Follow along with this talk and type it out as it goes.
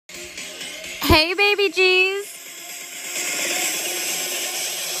Hey, baby G's.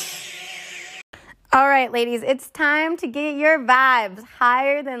 All right, ladies, it's time to get your vibes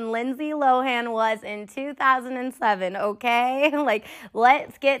higher than Lindsay Lohan was in 2007, okay?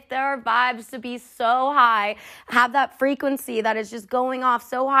 Let's get our vibes to be so high, have that frequency that is just going off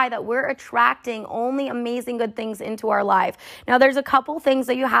so high that we're attracting only amazing good things into our life. Now, there's a couple things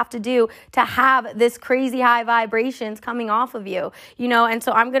that you have to do to have this crazy high vibrations coming off of you, and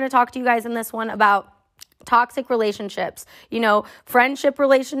so I'm going to talk to you guys in this one about toxic relationships, friendship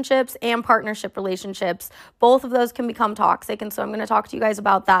relationships and partnership relationships. Both of those can become toxic. And so I'm going to talk to you guys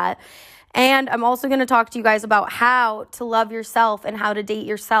about that. And I'm also going to talk to you guys about how to love yourself and how to date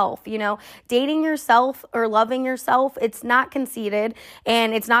yourself. Dating yourself or loving yourself, it's not conceited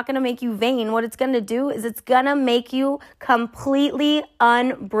and it's not going to make you vain. What it's going to do is it's going to make you completely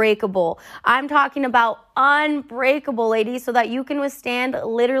unbreakable. I'm talking about unbreakable, ladies, so that you can withstand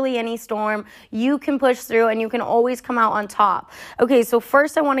literally any storm. You can push through and you can always come out on top. Okay, so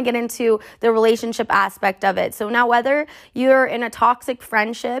first I want to get into the relationship aspect of it. So now whether you're in a toxic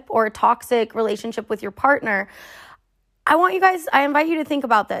friendship or a toxic relationship with your partner, I invite you to think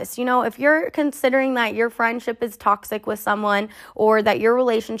about this. If you're considering that your friendship is toxic with someone or that your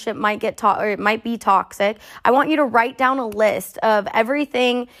relationship might be toxic, I want you to write down a list of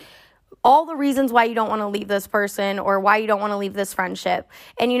everything, all the reasons why you don't want to leave this person or why you don't want to leave this friendship.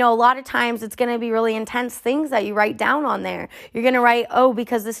 And, a lot of times it's going to be really intense things that you write down on there. You're going to write, oh,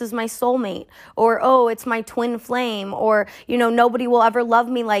 because this is my soulmate, or, oh, it's my twin flame, or, nobody will ever love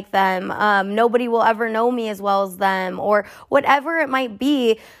me like them. Nobody will ever know me as well as them, or whatever it might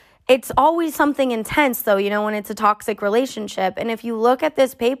be. It's always something intense, though, when it's a toxic relationship. And if you look at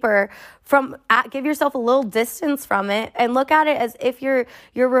this paper give yourself a little distance from it and look at it as if you're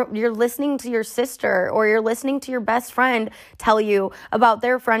listening to your sister or you're listening to your best friend tell you about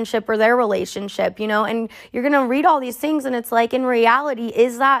their friendship or their relationship, and you're going to read all these things. And it's like, in reality,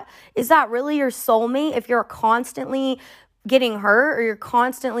 is that really your soulmate? If you're constantly getting hurt or you're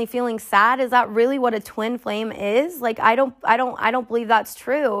constantly feeling sad, is that really what a twin flame is? I don't believe that's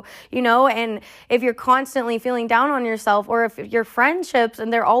true, and if you're constantly feeling down on yourself, or if your friendships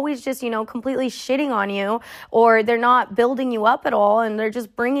and they're always just, completely shitting on you, or they're not building you up at all and they're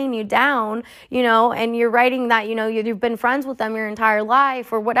just bringing you down, and you're writing that, you've been friends with them your entire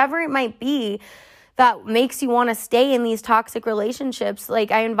life or whatever it might be, that makes you want to stay in these toxic relationships.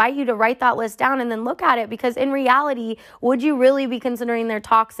 I invite you to write that list down and then look at it, because in reality, would you really be considering they're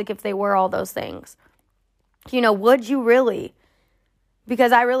toxic if they were all those things? Would you really?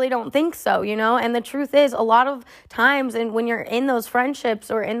 Because I really don't think so, and the truth is, a lot of times, and when you're in those friendships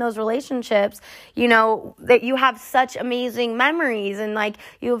or in those relationships, that you have such amazing memories and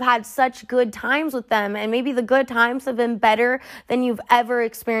you've had such good times with them, and maybe the good times have been better than you've ever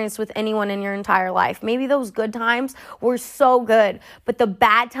experienced with anyone in your entire life. Maybe those good times were so good, but the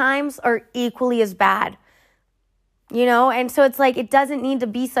bad times are equally as bad. And so it's it doesn't need to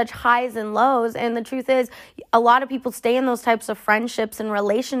be such highs and lows. And the truth is, a lot of people stay in those types of friendships and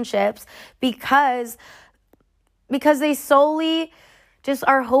relationships because they solely just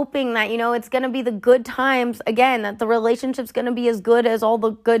are hoping that, it's going to be the good times, again, that the relationship's going to be as good as all the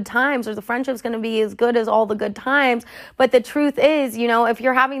good times, or the friendship's going to be as good as all the good times. But the truth is, if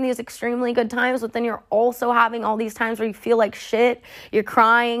you're having these extremely good times, but then you're also having all these times where you feel like shit, you're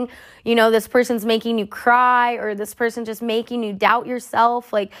crying, this person's making you cry, or this person just making you doubt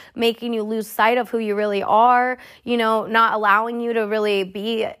yourself, making you lose sight of who you really are, not allowing you to really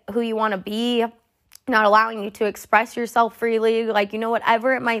be who you want to be, not allowing you to express yourself freely,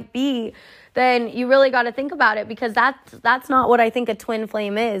 whatever it might be, then you really got to think about it, because that's not what I think a twin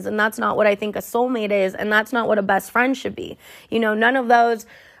flame is, and that's not what I think a soulmate is, and that's not what a best friend should be. None of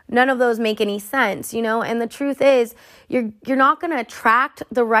those make any sense, and the truth is, you're not going to attract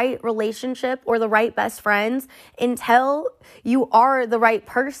the right relationship or the right best friends until you are the right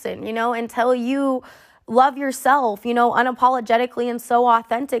person, until you love yourself, unapologetically and so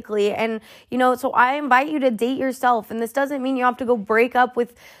authentically. And, so I invite you to date yourself. And this doesn't mean you have to go break up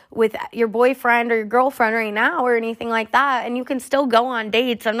with your boyfriend or your girlfriend right now or anything like that. And you can still go on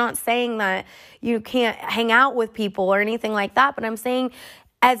dates. I'm not saying that you can't hang out with people or anything like that, but I'm saying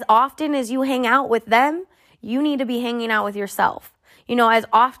as often as you hang out with them, you need to be hanging out with yourself. As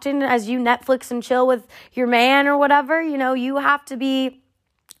often as you Netflix and chill with your man or whatever, you have to be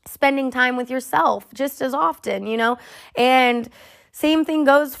spending time with yourself just as often, and same thing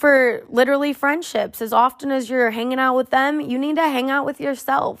goes for literally friendships. As often as you're hanging out with them, you need to hang out with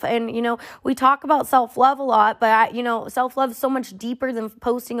yourself. And, we talk about self-love a lot, but, self-love is so much deeper than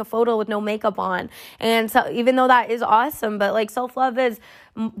posting a photo with no makeup on. And so even though that is awesome, but like self-love is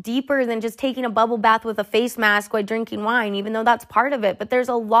deeper than just taking a bubble bath with a face mask while drinking wine, even though that's part of it. But there's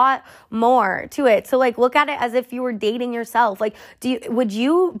a lot more to it. So like, look at it as if you were dating yourself. Like, would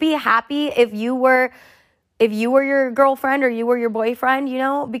you be happy if you were your girlfriend or you were your boyfriend,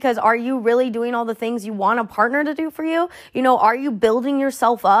 because are you really doing all the things you want a partner to do for you? Are you building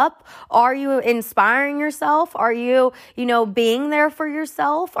yourself up? Are you inspiring yourself? Are you, being there for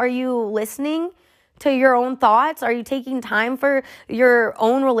yourself? Are you listening to your own thoughts? Are you taking time for your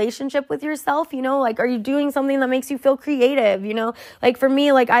own relationship with yourself? Are you doing something that makes you feel creative? Like for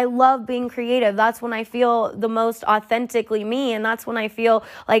me, like I love being creative. That's when I feel the most authentically me. And that's when I feel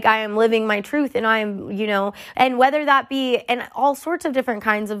like I am living my truth, and I'm, and whether that be, and all sorts of different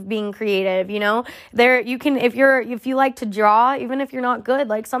kinds of being creative, there you can, if you like to draw, even if you're not good,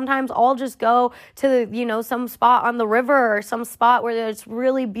 like sometimes I'll just go to, some spot on the river or some spot where it's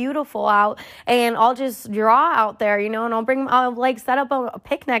really beautiful out, and I'll just draw out there, and I'll like set up a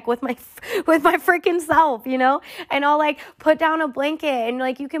picnic with my freaking self, and I'll like put down a blanket, and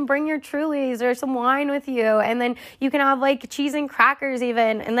like you can bring your Trulies or some wine with you, and then you can have like cheese and crackers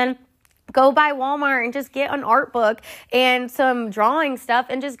even, and then go by Walmart and just get an art book and some drawing stuff,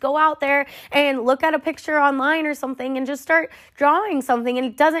 and just go out there and look at a picture online or something and just start drawing something. And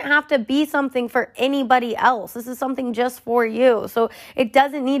it doesn't have to be something for anybody else. This is something just for you. So it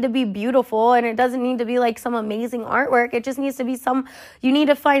doesn't need to be beautiful, and it doesn't need to be like some amazing artwork. It just needs to be you need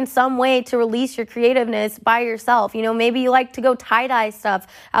to find some way to release your creativeness by yourself. Maybe you like to go tie-dye stuff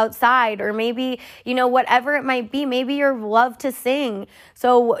outside, or maybe, whatever it might be. Maybe you love to sing.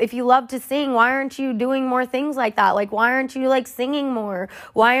 So if you love to sing, why aren't you doing more things like that? Like, why aren't you like singing more?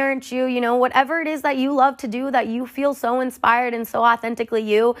 Why aren't you, whatever it is that you love to do, that you feel so inspired and so authentically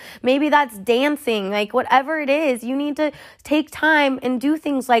you, maybe that's dancing, like whatever it is, you need to take time and do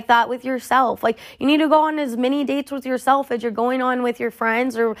things like that with yourself. Like you need to go on as many dates with yourself as you're going on with your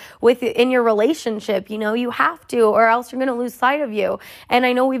friends or in your relationship. You have to, or else you're going to lose sight of you. And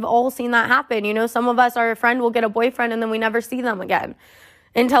I know we've all seen that happen. Some of us, our friend will get a boyfriend and then we never see them again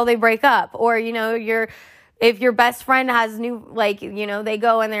until they break up. Or, if your best friend has they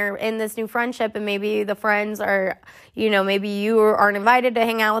go and they're in this new friendship, and maybe the friends are, maybe you aren't invited to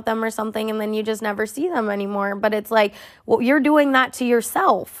hang out with them or something, and then you just never see them anymore. But it's like, well, you're doing that to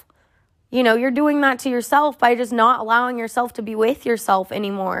yourself. You're doing that to yourself by just not allowing yourself to be with yourself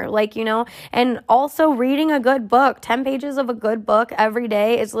anymore. And also reading a good book, 10 pages of a good book every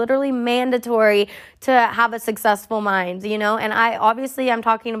day is literally mandatory to have a successful mind, and I'm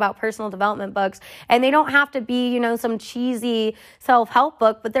talking about personal development books, and they don't have to be, some cheesy self-help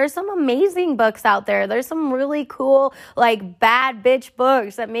book, but there's some amazing books out there. There's some really cool, like bad bitch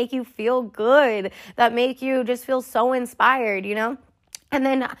books that make you feel good, that make you just feel so inspired, And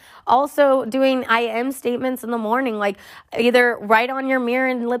then also doing I am statements in the morning, like either write on your mirror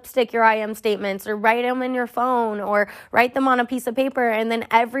and lipstick your I am statements, or write them in your phone, or write them on a piece of paper. And then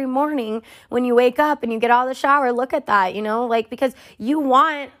every morning when you wake up and you get out of the shower, look at that, because you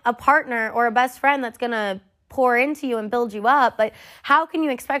want a partner or a best friend that's going to pour into you and build you up. But how can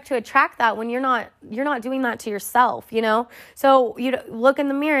you expect to attract that when you're not doing that to yourself, So look in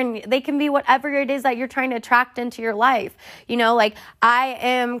the mirror, and they can be whatever it is that you're trying to attract into your life. Like I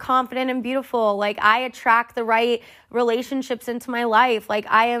am confident and beautiful. Like I attract the right relationships into my life. Like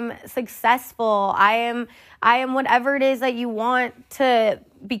I am successful. I am whatever it is that you want to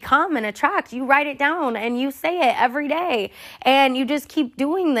become and attract. You write it down and you say it every day, and you just keep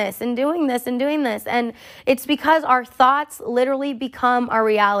doing this and doing this and doing this. And it's because our thoughts literally become our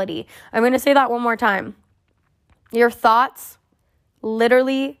reality. I'm going to say that one more time. Your thoughts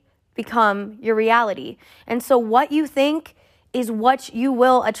literally become your reality. And so what you think is what you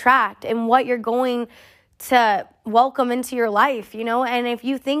will attract, and what you're going to welcome into your life, and if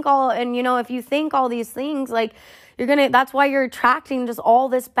you think all these things, like that's why you're attracting just all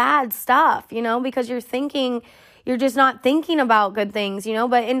this bad stuff, because you're just not thinking about good things,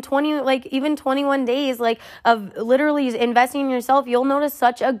 but in 21 days, of literally investing in yourself, you'll notice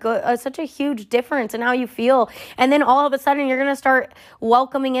such a huge difference in how you feel. And then all of a sudden you're going to start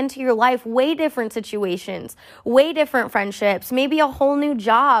welcoming into your life way different situations, way different friendships, maybe a whole new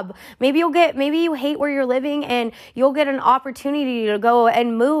job. Maybe you hate where you're living and you'll get an opportunity to go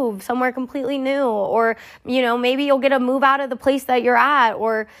and move somewhere completely new, or, maybe you'll get to move out of the place that you're at,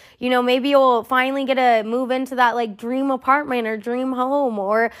 or, maybe you'll finally get to move into that dream apartment or dream home,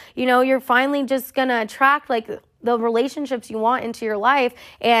 or, you're finally just going to attract the relationships you want into your life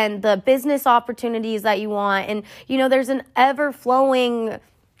and the business opportunities that you want. And, there's an ever-flowing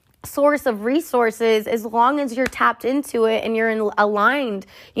source of resources as long as you're tapped into it and you're aligned.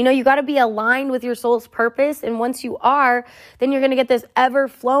 You got to be aligned with your soul's purpose. And once you are, then you're going to get this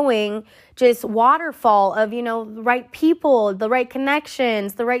ever-flowing just waterfall of, the right people, the right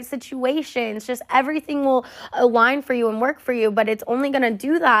connections, the right situations. Just everything will align for you and work for you. But it's only going to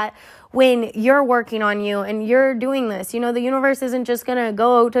do that when you're working on you and you're doing this. The universe isn't just going to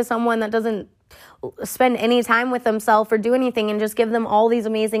go to someone that doesn't spend any time with themselves or do anything and just give them all these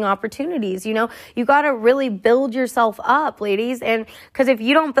amazing opportunities. You got to really build yourself up, ladies. And because if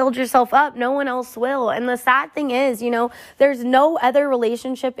you don't build yourself up, no one else will. And the sad thing is, there's no other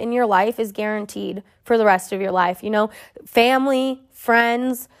relationship in your life is guaranteed for the rest of your life. Family,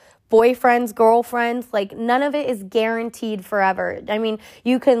 friends, boyfriends, girlfriends, like none of it is guaranteed forever. I mean,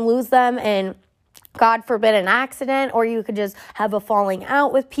 you can lose them and God forbid an accident, or you could just have a falling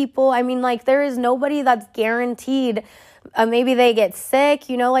out with people. I mean, like there is nobody that's guaranteed. Maybe they get sick,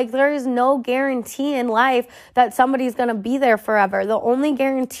 there is no guarantee in life that somebody's going to be there forever. The only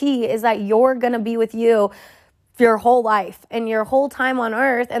guarantee is that you're going to be with you your whole life and your whole time on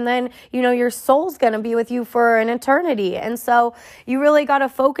earth. And then, your soul's going to be with you for an eternity. And so you really got to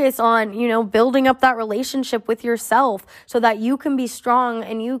focus on, building up that relationship with yourself so that you can be strong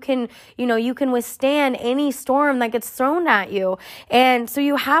and you can withstand any storm that gets thrown at you. And so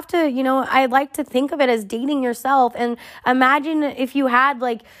you have to, I like to think of it as dating yourself. And imagine if you had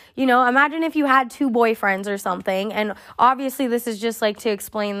two boyfriends or something. And obviously this is just like to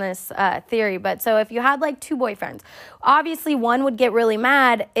explain this theory. But so if you had like two boyfriends, obviously one would get really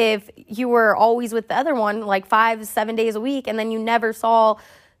mad if you were always with the other one, like 5-7 days a week, and then you never saw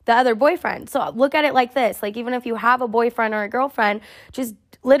the other boyfriend. So look at it like this, like even if you have a boyfriend or a girlfriend, just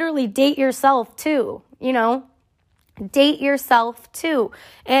literally date yourself too, Date yourself too.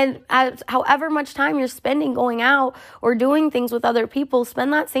 And however much time you're spending going out or doing things with other people,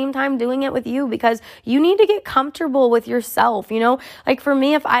 spend that same time doing it with you, because you need to get comfortable with yourself. Like for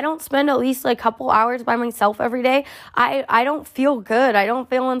me, if I don't spend at least like a couple hours by myself every day, I don't feel good. I don't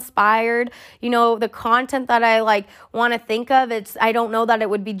feel inspired. The content that I like want to think of, I don't know that it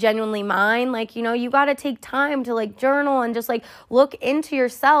would be genuinely mine. Like, you got to take time to like journal and just like look into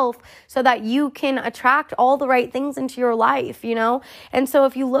yourself so that you can attract all the right things into your life, And so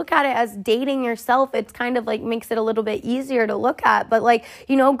if you look at it as dating yourself, it's kind of like makes it a little bit easier to look at. But like,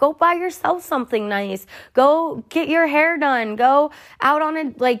 go buy yourself something nice. Go get your hair done. Go out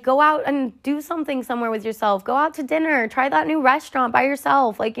go out and do something somewhere with yourself. Go out to dinner. Try that new restaurant by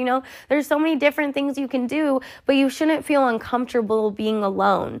yourself. Like, there's so many different things you can do, but you shouldn't feel uncomfortable being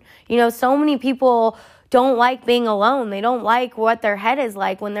alone. So many people don't like being alone. They don't like what their head is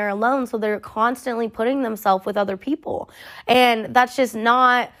like when they're alone. So they're constantly putting themselves with other people. And that's just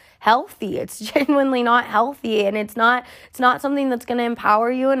not healthy. It's genuinely not healthy. And it's not something that's going to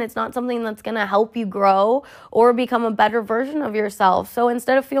empower you. And it's not something that's going to help you grow or become a better version of yourself. So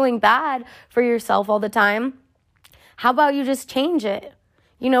instead of feeling bad for yourself all the time, how about you just change it?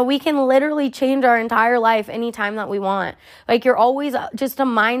 We can literally change our entire life anytime that we want. Like you're always just a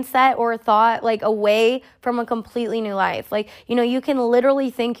mindset or a thought like away from a completely new life. Like, you can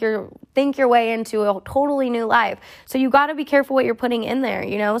literally think your way into a totally new life. So you got to be careful what you're putting in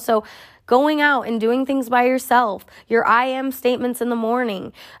there, So going out and doing things by yourself, your I am statements in the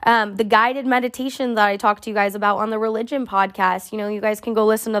morning, the guided meditation that I talked to you guys about on the religion podcast. You guys can go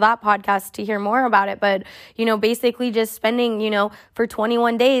listen to that podcast to hear more about it. But, basically just spending, for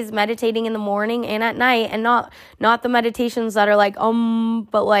 21 days meditating in the morning and at night, and not the meditations that are like,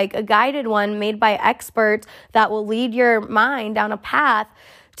 but like a guided one made by experts that will lead your mind down a path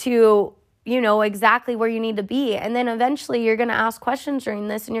to exactly where you need to be. And then eventually you're going to ask questions during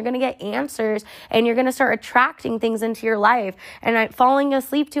this and you're going to get answers and you're going to start attracting things into your life. And falling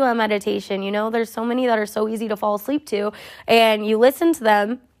asleep to a meditation, there's so many that are so easy to fall asleep to, and you listen to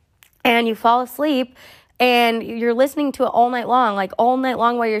them and you fall asleep. And you're listening to it all night long, like all night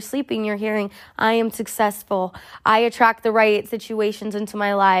long while you're sleeping, you're hearing, I am successful. I attract the right situations into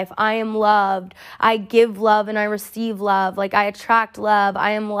my life. I am loved. I give love and I receive love. Like I attract love.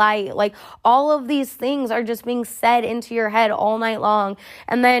 I am light. Like all of these things are just being said into your head all night long.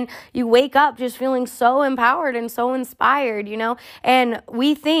 And then you wake up just feeling so empowered and so inspired, And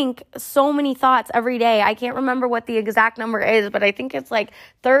we think so many thoughts every day. I can't remember what the exact number is, but I think it's like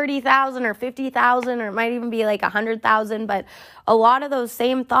 30,000 or 50,000, or it might even be like 100,000, but a lot of those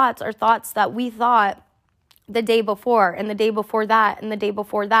same thoughts are thoughts that we thought the day before and the day before that and the day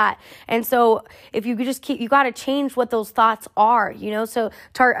before that. And so if you could just you got to change what those thoughts are, so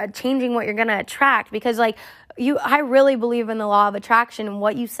start changing what you're going to attract, because like I really believe in the law of attraction, and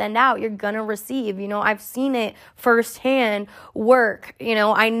what you send out, you're going to receive. I've seen it firsthand work.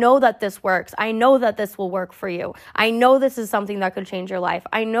 I know that this works. I know that this will work for you. I know this is something that could change your life.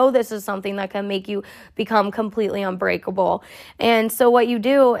 I know this is something that can make you become completely unbreakable. And so what you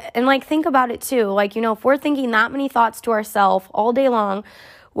do, and think about it too, if we're thinking that many thoughts to ourselves all day long,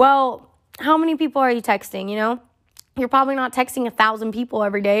 well, how many people are you texting, You're probably not texting 1,000 people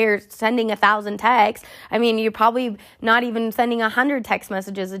every day or sending 1,000 texts. I mean, you're probably not even sending 100 text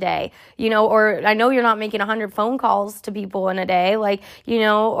messages a day, or I know you're not making 100 phone calls to people in a day,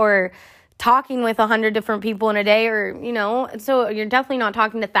 or talking with 100 different people in a day, or, so you're definitely not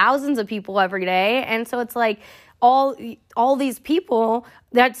talking to thousands of people every day. And so it's all these people,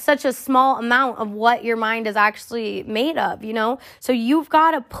 that's such a small amount of what your mind is actually made of, So you've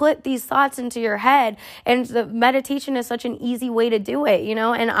got to put these thoughts into your head, and the meditation is such an easy way to do it,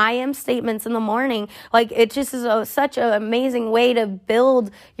 and I am statements in the morning. It just is such an amazing way to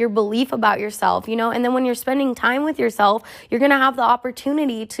build your belief about yourself, and then when you're spending time with yourself, you're going to have the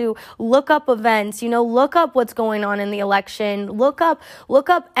opportunity to look up events, look up what's going on in the election, look up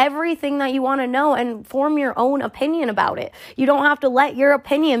everything that you want to know and form your own opinion about it. You don't have to let your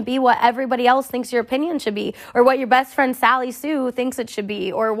opinion be what everybody else thinks your opinion should be, or what your best friend Sally Sue thinks it should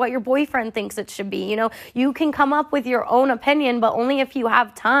be, or what your boyfriend thinks it should be. You can come up with your own opinion, but only if you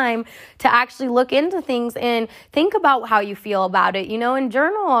have time to actually look into things and think about how you feel about it, and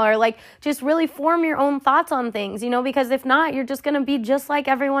journal, or just really form your own thoughts on things, because if not, you're just going to be just like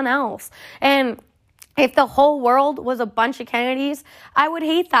everyone else. And if the whole world was a bunch of Kennedys, I would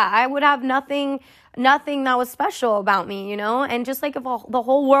hate that. I would have nothing that was special about me, and just if the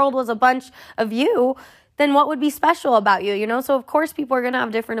whole world was a bunch of you, then what would be special about you, So of course people are going to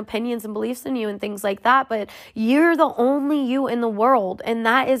have different opinions and beliefs in you and things like that, but you're the only you in the world, and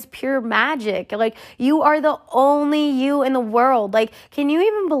that is pure magic. You are the only you in the world. Can you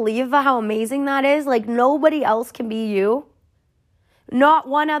even believe how amazing that is? Nobody else can be you. Not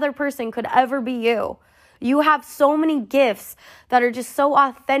one other person could ever be you. You have so many gifts that are just so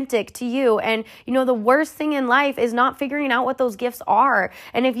authentic to you. And, the worst thing in life is not figuring out what those gifts are.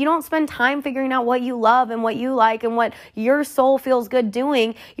 And if you don't spend time figuring out what you love and what you like and what your soul feels good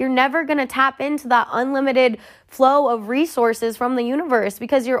doing, you're never going to tap into that unlimited flow of resources from the universe,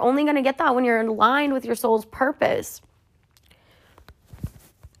 because you're only going to get that when you're aligned with your soul's purpose.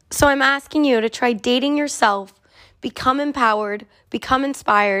 So I'm asking you to try dating yourself, become empowered, become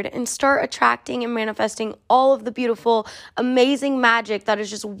inspired, and start attracting and manifesting all of the beautiful, amazing magic that is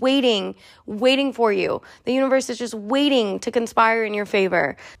just waiting for you. The universe is just waiting to conspire in your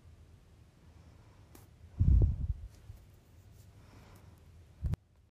favor.